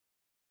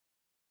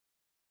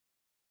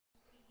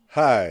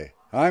Hi,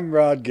 I'm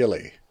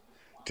RodGilley.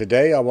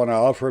 Today I want to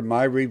offer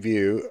my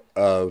review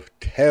of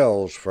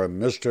Tales from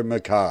Mr.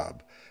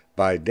 Macabre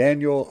by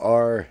Daniel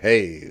R.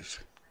 Hayes.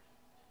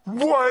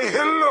 Why,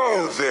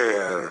 hello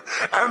there,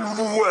 and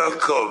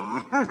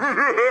welcome.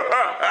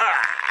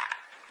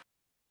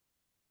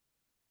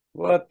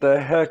 What the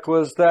heck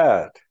was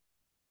that?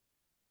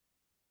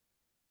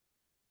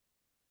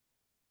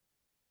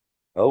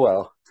 Oh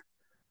well,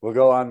 we'll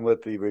go on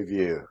with the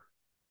review.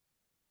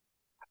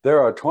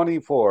 There are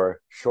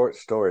 24 short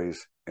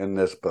stories in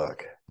this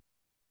book.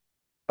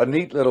 A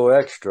neat little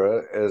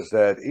extra is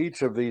that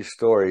each of these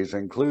stories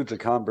includes a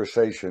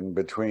conversation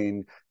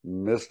between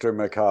Mr.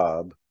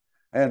 Macabre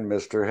and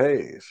Mr.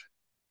 Hayes.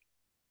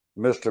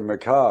 Mr.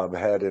 Macabre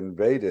had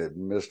invaded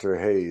Mr.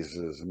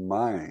 Hayes's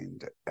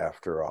mind,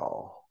 after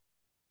all.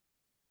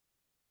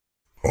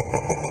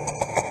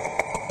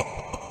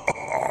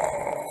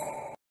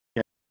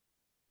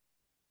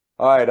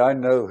 All right, I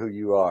know who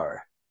you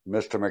are.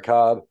 Mr.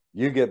 Macabre,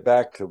 you get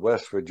back to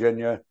West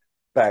Virginia,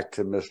 back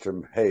to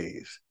Mr.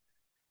 Hayes.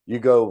 You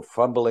go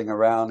fumbling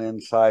around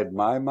inside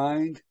my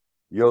mind,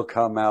 you'll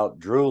come out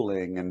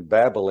drooling and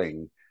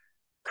babbling,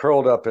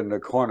 curled up in the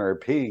corner,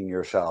 peeing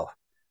yourself.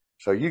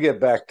 So you get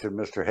back to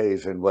Mr.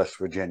 Hayes in West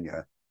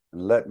Virginia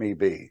and let me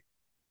be.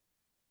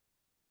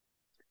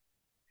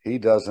 He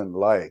doesn't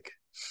like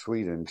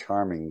sweet and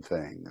charming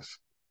things.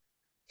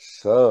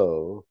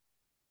 So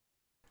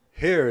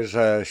here's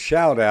a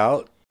shout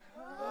out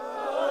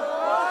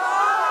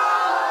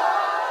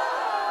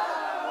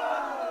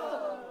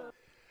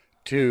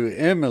to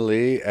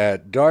Emily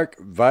at Dark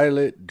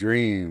Violet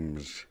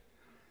Dreams.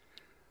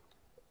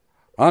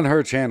 On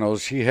her channel,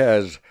 she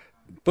has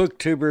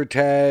booktuber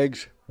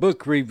tags,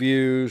 book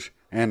reviews,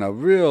 and a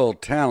real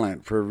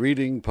talent for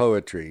reading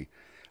poetry.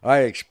 I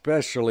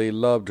especially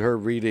loved her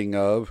reading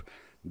of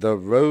The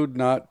Road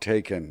Not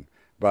Taken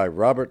by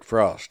Robert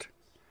Frost.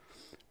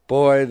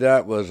 Boy,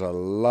 that was a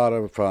lot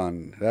of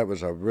fun. That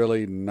was a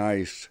really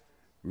nice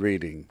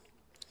reading.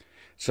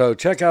 So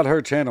check out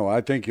her channel. I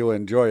think you'll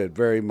enjoy it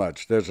very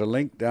much. There's a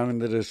link down in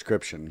the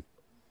description.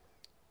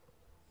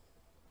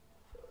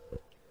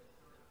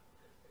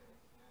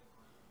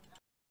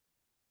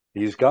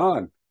 He's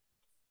gone.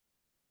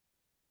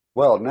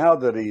 Well, now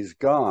that he's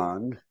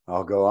gone,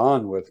 I'll go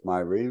on with my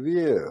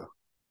review.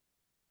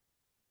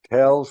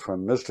 Tales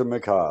from Mr.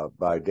 Macabre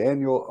by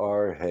Daniel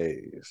R.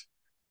 Hayes.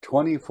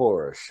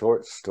 24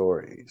 short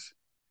stories.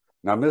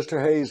 Now, Mr.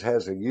 Hayes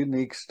has a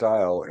unique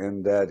style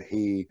in that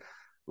he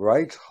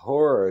writes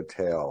horror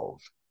tales,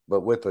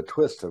 but with a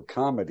twist of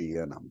comedy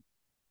in them.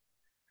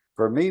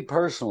 For me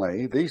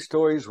personally, these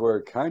stories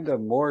were kind of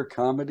more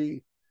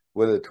comedy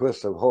with a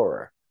twist of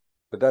horror,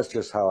 but that's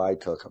just how I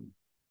took them.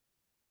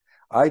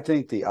 I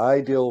think the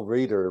ideal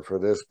reader for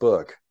this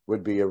book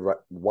would be a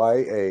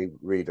YA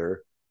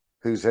reader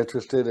who's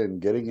interested in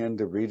getting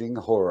into reading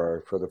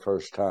horror for the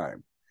first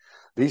time.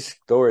 These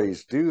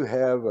stories do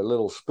have a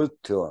little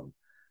spook to them,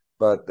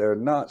 but they're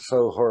not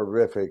so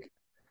horrific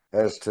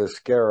as to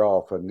scare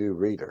off a new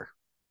reader.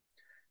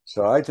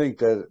 So I think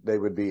that they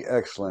would be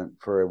excellent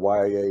for a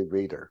YA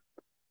reader.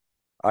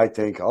 I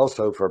think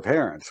also for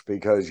parents,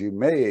 because you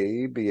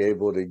may be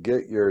able to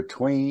get your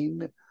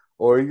tween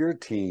or your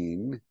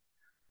teen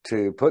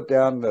to put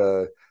down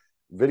the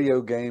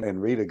video game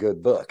and read a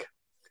good book.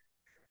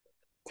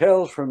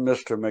 Tales from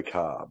Mr.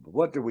 Macabre.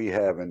 What do we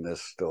have in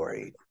this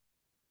story?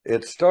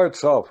 It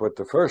starts off with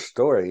the first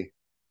story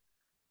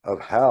of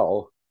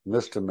how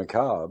Mr.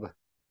 Macabre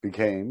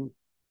became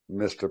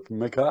Mr.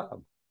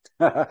 Macabre.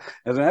 And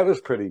that was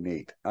pretty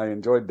neat. I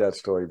enjoyed that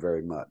story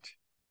very much.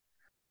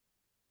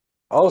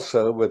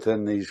 Also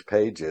within these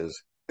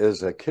pages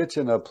is a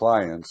kitchen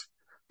appliance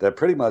that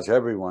pretty much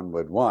everyone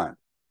would want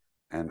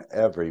and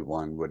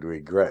everyone would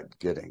regret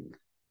getting.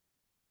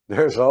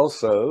 There's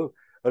also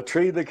a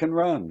tree that can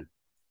run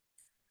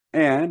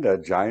and a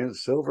giant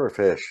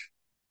silverfish,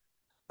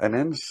 an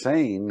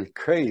insane,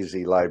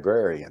 crazy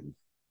librarian,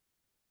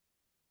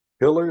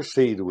 killer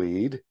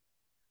seaweed,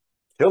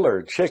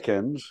 killer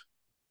chickens,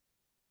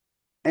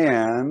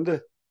 and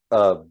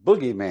a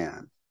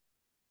boogeyman.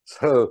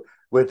 So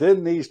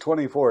within these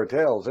 24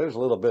 tales, there's a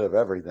little bit of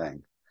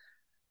everything.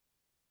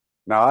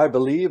 Now, I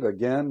believe,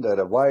 again,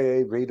 that a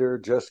YA reader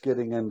just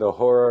getting into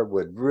horror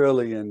would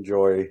really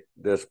enjoy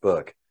this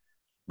book.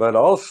 But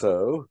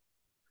also,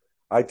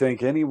 I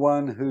think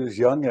anyone who's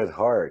young at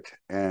heart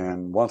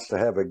and wants to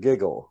have a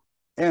giggle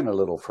and a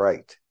little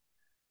fright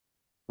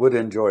would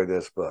enjoy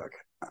this book.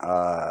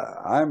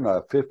 I'm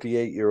a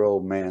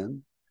 58-year-old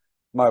man.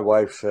 My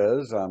wife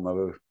says I'm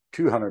a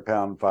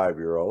 200-pound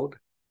 5-year-old.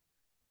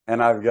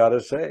 And I've got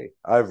to say,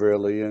 I've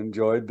really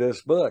enjoyed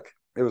this book.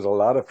 It was a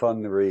lot of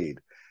fun to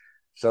read.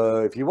 So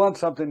if you want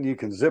something you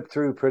can zip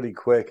through pretty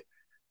quick,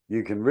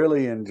 you can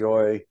really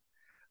enjoy,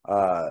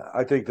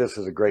 I think this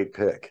is a great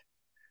pick.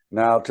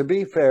 Now, to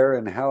be fair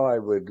in how I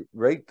would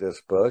rate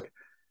this book,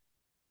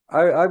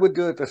 I would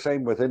do it the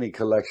same with any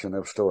collection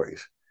of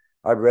stories.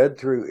 I read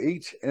through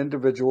each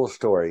individual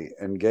story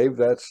and gave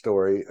that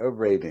story a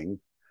rating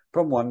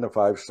from 1 to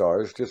 5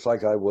 stars, just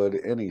like I would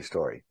any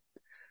story.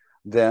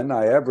 Then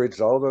I averaged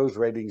all those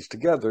ratings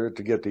together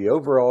to get the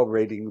overall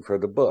rating for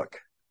the book.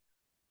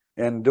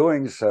 In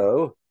doing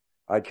so,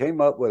 I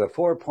came up with a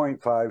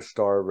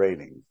 4.5-star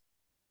rating.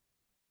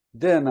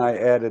 Then I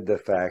added the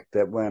fact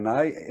that when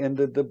I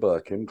ended the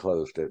book and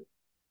closed it,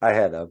 I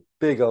had a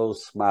big old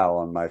smile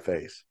on my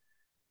face.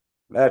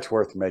 That's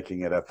worth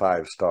making it a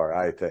 5-star,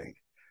 I think.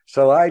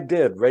 So I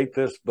did rate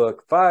this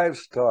book 5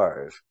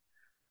 stars,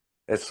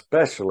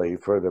 especially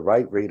for the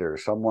right reader,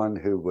 someone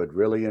who would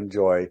really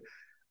enjoy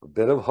a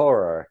bit of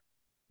horror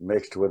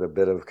mixed with a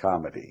bit of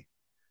comedy.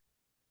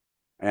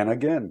 And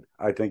again,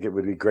 I think it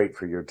would be great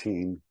for your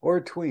teen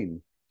or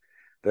tween.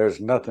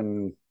 There's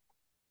nothing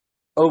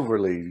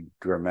overly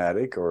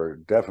dramatic or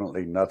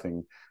definitely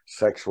nothing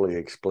sexually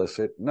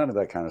explicit, none of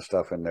that kind of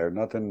stuff in there,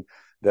 nothing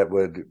that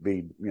would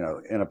be,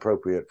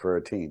 inappropriate for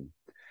a teen.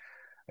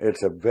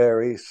 It's a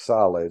very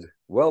solid,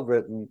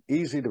 well-written,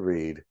 easy to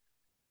read,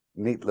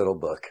 neat little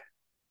book.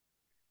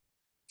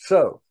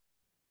 So,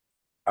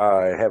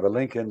 I have a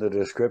link in the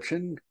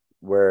description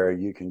where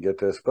you can get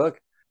this book.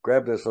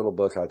 Grab this little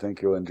book. I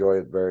think you'll enjoy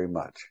it very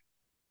much.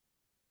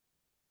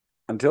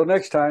 Until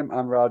next time,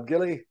 I'm Rod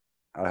Gilley.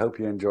 I hope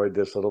you enjoyed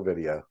this little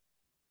video.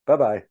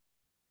 Bye-bye.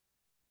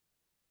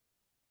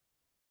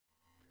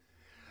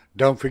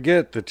 Don't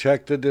forget to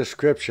check the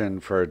description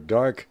for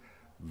Dark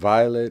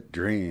Violet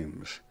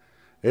Dreams.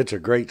 It's a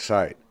great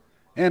site.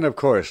 And of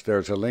course,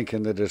 there's a link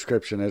in the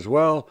description as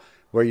well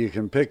where you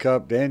can pick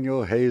up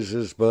Daniel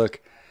Hayes'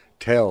 book,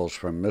 Tales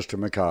from Mr.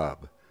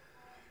 Macabre.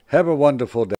 Have a wonderful day.